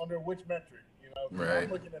 under which metric? Because I'm Right,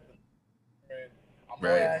 looking at and I'm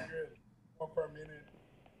more right. accurate, more per minute,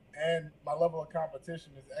 and my level of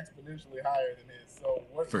competition is exponentially higher than his. So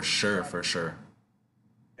For what are you sure, trying to for do? sure.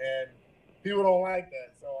 And people don't like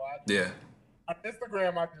that. So Yeah, on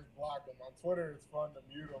Instagram I can just block them. On Twitter it's fun to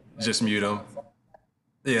mute them. Like just they mute them. sound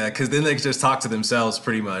Yeah, because then they can just talk to themselves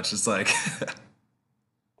pretty much. It's like, yeah,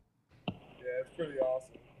 it's pretty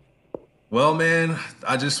awesome. well, man,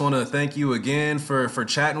 I just want to thank you again for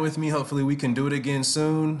chatting with me. Hopefully, we can do it again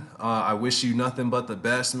soon. I wish you nothing but the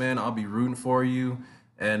best, man. I'll be rooting for you.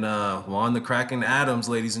 And well, on the Kraken Adams,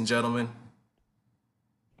 ladies and gentlemen.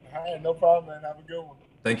 All right, no problem, man. Have a good one.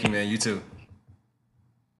 Thank you, man. You too.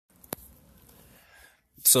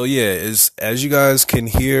 So yeah, as you guys can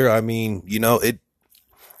hear, I mean,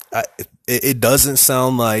 it doesn't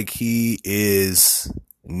sound like he is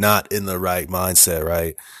not in the right mindset,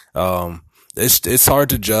 right? It's hard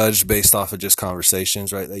to judge based off of just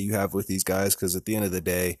conversations, right, that you have with these guys, because at the end of the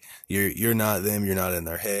day, you're not them, you're not in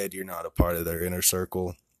their head, you're not a part of their inner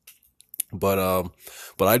circle. But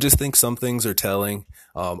I just think some things are telling.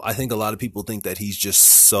 I think a lot of people think that he's just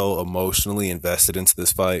so emotionally invested into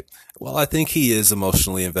this fight. Well, I think he is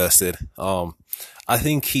emotionally invested. I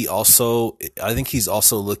think he's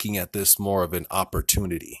also looking at this more of an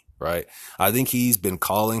opportunity, right? I think he's been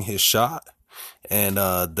calling his shot. And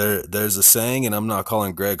there's a saying, and I'm not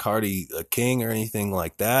calling Greg Hardy a king or anything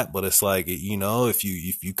like that, but it's like, if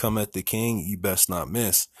you come at the king, you best not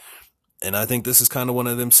miss. And I think this is kind of one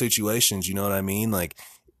of them situations, you know what I mean? Like,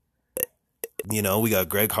 we got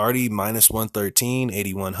Greg Hardy minus 113,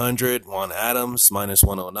 8,100. Juan Adams minus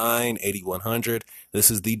 109, 8,100.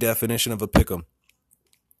 This is the definition of a pick'em.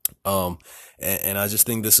 Um, and I just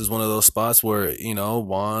think this is one of those spots where,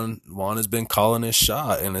 Juan has been calling his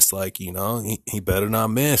shot, and it's like, he better not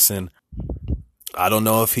miss. And I don't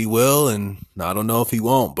know if he will, and I don't know if he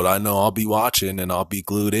won't, but I know I'll be watching and I'll be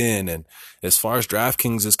glued in. And as far as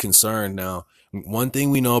DraftKings is concerned now, one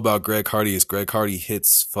thing we know about Greg Hardy is Greg Hardy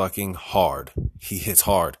hits fucking hard. He hits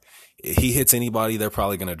hard. He hits anybody, they're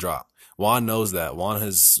probably going to drop. Juan knows that. Juan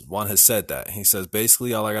has said that. He says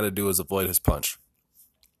basically all I got to do is avoid his punch.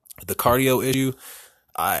 The cardio issue,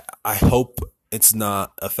 I hope it's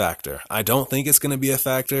not a factor. I don't think it's going to be a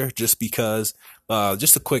factor just because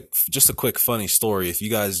just a quick funny story. If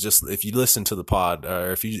you listen to the pod,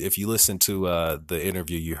 or if you listen to the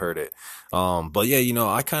interview, you heard it. But yeah,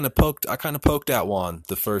 I kind of poked at Juan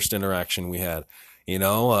the first interaction we had.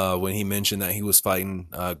 When he mentioned that he was fighting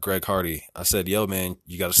Greg Hardy, I said, "Yo, man,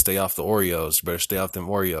 you got to stay off the Oreos. You better stay off them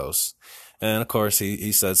Oreos." And of course,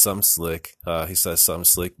 he said something slick. He said something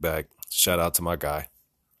slick back. Shout out to my guy.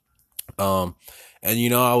 Um,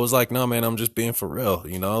 and I was like, no, man, I'm just being for real.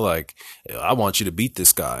 Like, I want you to beat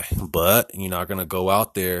this guy, but you're not gonna go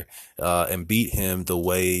out there and beat him the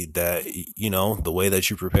way that the way that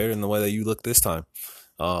you prepared and the way that you look this time.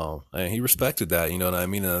 And he respected that. You know what I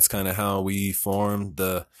mean? And that's kind of how we formed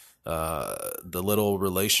the little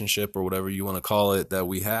relationship or whatever you want to call it that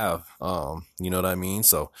we have. You know what I mean?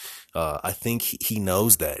 So I think he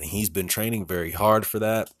knows that. He's been training very hard for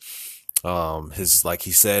that. Like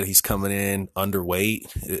he said, he's coming in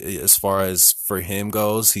underweight as far as for him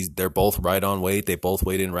goes. They're both right on weight. They both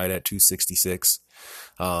weighed in right at 266.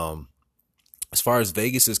 As far as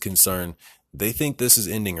Vegas is concerned, they think this is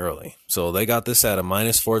ending early. So they got this at a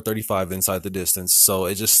minus 435 inside the distance. So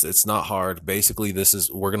it's not hard. Basically,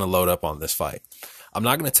 we're going to load up on this fight. I'm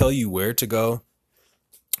not going to tell you where to go.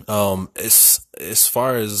 As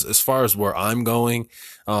far as where I'm going,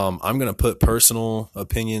 I'm going to put personal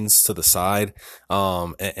opinions to the side.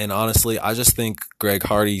 And honestly, I just think Greg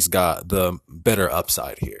Hardy's got the better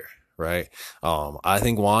upside here. Right. I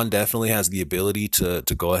think Juan definitely has the ability to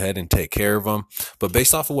go ahead and take care of him. But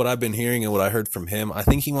based off of what I've been hearing and what I heard from him, I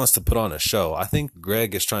think he wants to put on a show. I think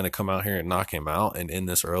Greg is trying to come out here and knock him out and end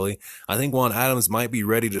this early. I think Juan Adams might be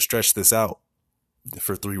ready to stretch this out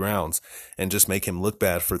for 3 rounds and just make him look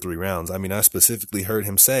bad for 3 rounds. I mean, I specifically heard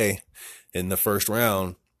him say in the first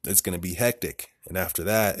round, it's going to be hectic. And after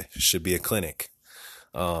that, it should be a clinic.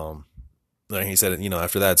 And he said,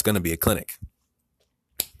 after that, it's going to be a clinic.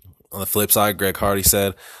 On the flip side, Greg Hardy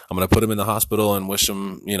said, I'm going to put him in the hospital and wish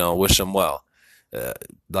him well.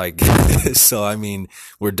 So, I mean,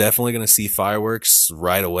 we're definitely going to see fireworks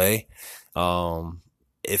right away.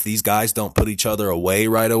 If these guys don't put each other away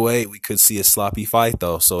right away, we could see a sloppy fight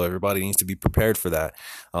though. So everybody needs to be prepared for that.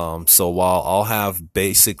 So while I'll have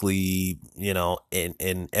basically,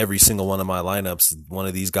 in every single one of my lineups, one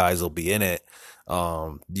of these guys will be in it.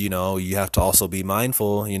 You have to also be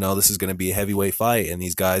mindful, this is going to be a heavyweight fight, and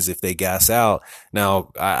these guys, if they gas out,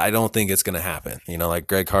 now I don't think it's going to happen. Like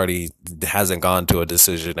Greg Hardy hasn't gone to a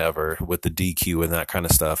decision ever with the DQ and that kind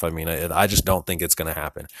of stuff. I mean, I just don't think it's going to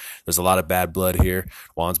happen. There's a lot of bad blood here.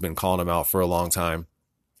 Juan's been calling him out for a long time.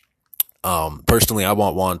 Personally, I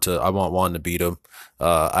want Juan to beat him.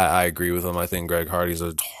 I agree with him. I think Greg Hardy's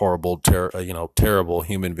a horrible, terrible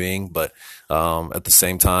human being. But at the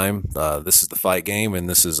same time, this is the fight game, and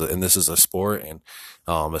this is a sport. And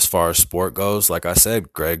as far as sport goes, like I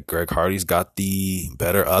said, Greg Hardy's got the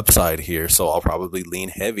better upside here. So I'll probably lean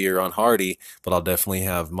heavier on Hardy, but I'll definitely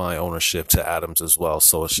have my ownership to Adams as well.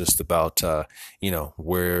 So it's just about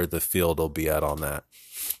where the field will be at on that.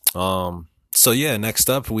 So yeah, next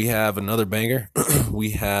up we have another banger.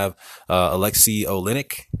 We have Alexei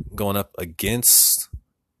Oleinik going up against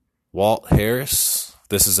Walt Harris.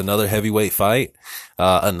 This is another heavyweight fight.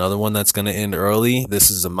 Another one that's going to end early.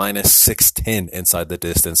 This is a minus 610 inside the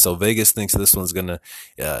distance. So Vegas thinks this one's going to,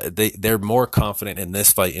 they're more confident in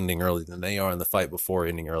this fight ending early than they are in the fight before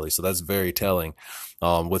ending early. So that's very telling.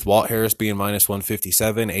 With Walt Harris being minus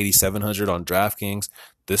 157, 8,700 on DraftKings,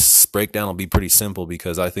 this breakdown will be pretty simple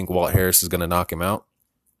because I think Walt Harris is going to knock him out.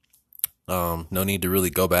 No need to really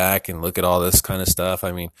go back and look at all this kind of stuff.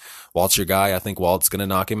 I mean, Walt's your guy. I think Walt's going to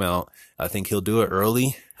knock him out. I think he'll do it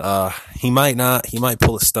early. He might not. He might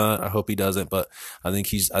pull a stunt. I hope he doesn't, but I think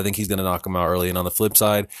he's going to knock him out early. And on the flip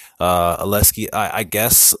side, Aleski, I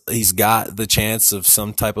guess he's got the chance of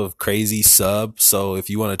some type of crazy sub. So if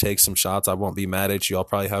you want to take some shots, I won't be mad at you. I'll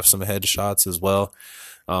probably have some head shots as well.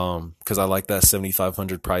 Cause I like that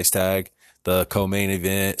 7,500 price tag, the co-main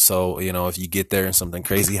event. So, if you get there and something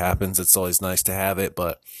crazy happens, it's always nice to have it.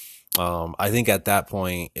 But, I think at that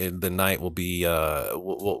point, the night will be,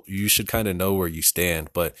 you should kind of know where you stand,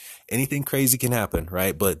 but anything crazy can happen,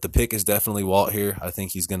 right? But the pick is definitely Walt here. I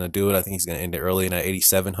think he's going to do it. I think he's going to end it early and at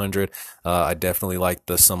 8,700. I definitely like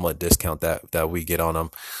the somewhat discount that we get on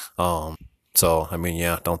him. So, I mean,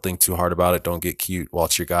 yeah, don't think too hard about it. Don't get cute.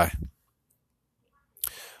 Walt's your guy.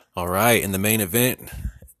 All right. In the main event,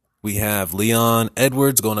 we have Leon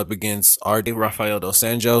Edwards going up against RDA Rafael dos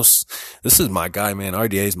Anjos. This is my guy, man.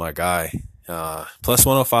 RDA is my guy. Plus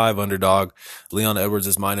 105 underdog. Leon Edwards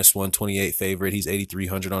is minus 128 favorite. He's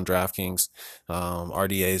 8,300 on DraftKings.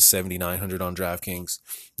 RDA is 7,900 on DraftKings.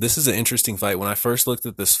 This is an interesting fight. When I first looked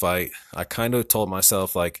at this fight, I kind of told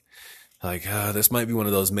myself this might be one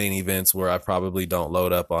of those main events where I probably don't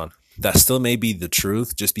load up on. That still may be the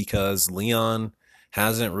truth, just because Leon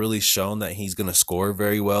hasn't really shown that he's going to score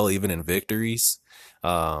very well, even in victories.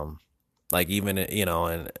 And he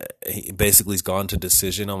basically has gone to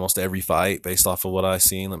decision almost every fight based off of what I've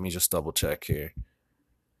seen. Let me just double check here.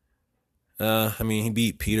 He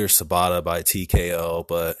beat Peter Sabata by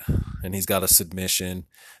TKO, and he's got a submission.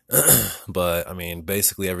 But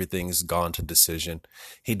basically everything's gone to decision.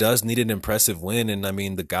 He does need an impressive win, and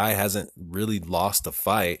the guy hasn't really lost a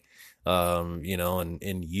fight.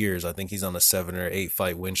 In years. I think he's on a 7 or 8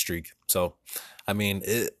 fight win streak. So,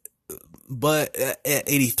 but at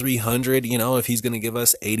 8,300, if he's going to give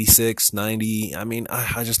us 86, 90, I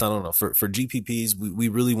don't know. For GPPs, we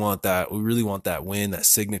really want that. We really want that win, that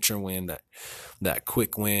signature win, that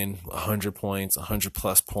quick win, 100 points, 100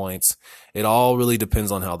 plus points. It all really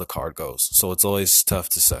depends on how the card goes. So it's always tough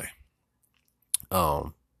to say.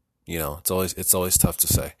 It's always tough to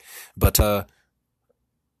say. But,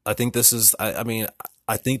 I think this is,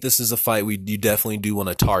 I think this is a fight you definitely do want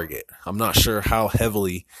to target. I'm not sure how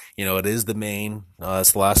heavily, it is the main,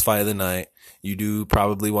 it's the last fight of the night. You do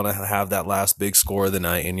probably want to have that last big score of the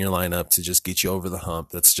night in your lineup to just get you over the hump.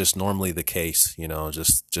 That's just normally the case,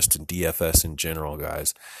 just in DFS in general,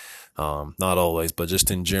 guys. Not always, but just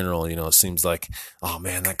in general, it seems like, oh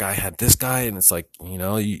man, that guy had this guy. And it's like,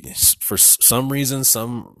 for some reason,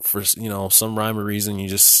 some rhyme or reason,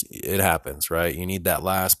 it happens, right? You need that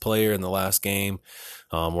last player in the last game,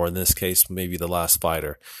 or in this case, maybe the last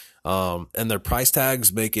fighter. And their price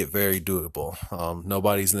tags make it very doable.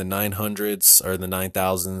 Nobody's in the 900s or the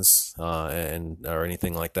 9,000s, or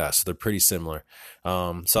anything like that. So they're pretty similar.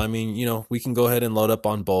 We can go ahead and load up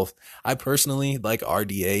on both. I personally like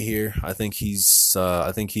RDA here. I think he's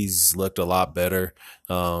looked a lot better.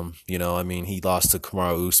 He lost to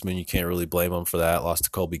Kamaru Usman. You can't really blame him for that. Lost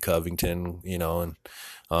to Colby Covington,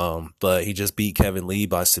 but he just beat Kevin Lee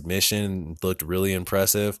by submission. Looked really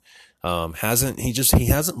impressive. He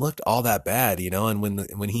hasn't looked all that bad, and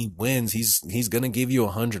when he wins, he's going to give you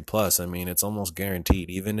 100 plus. It's almost guaranteed.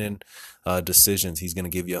 Even in decisions, he's going to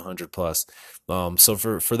give you 100 plus. So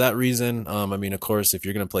for that reason, of course, if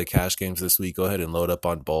you're going to play cash games this week, go ahead and load up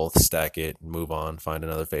on both, stack it, move on, find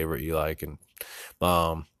another favorite you like. And,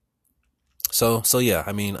 so yeah,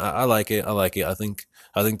 I like it.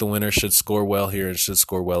 I think the winner should score well here and should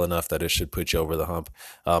score well enough that it should put you over the hump.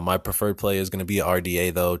 My preferred play is going to be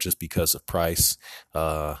RDA though, just because of price.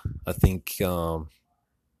 I think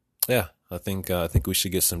we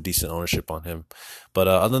should get some decent ownership on him. But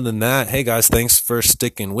other than that, hey guys, thanks for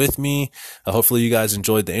sticking with me. Hopefully you guys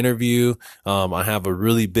enjoyed the interview. I have a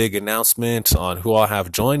really big announcement on who I'll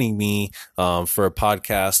have joining me for a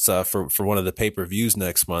podcast for one of the pay-per-views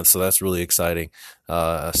next month. So that's really exciting.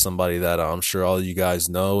 Somebody that I'm sure all you guys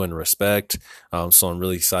know and respect. So I'm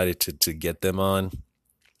really excited to get them on.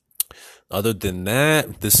 Other than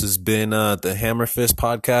that, this has been the Hammer Fist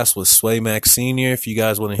podcast with Sway Max Sr. If you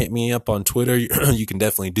guys want to hit me up on Twitter, you can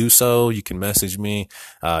definitely do so. You can message me.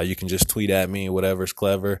 You can just tweet at me, whatever's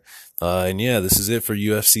clever. And yeah, this is it for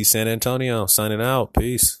UFC San Antonio. Signing out.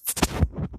 Peace.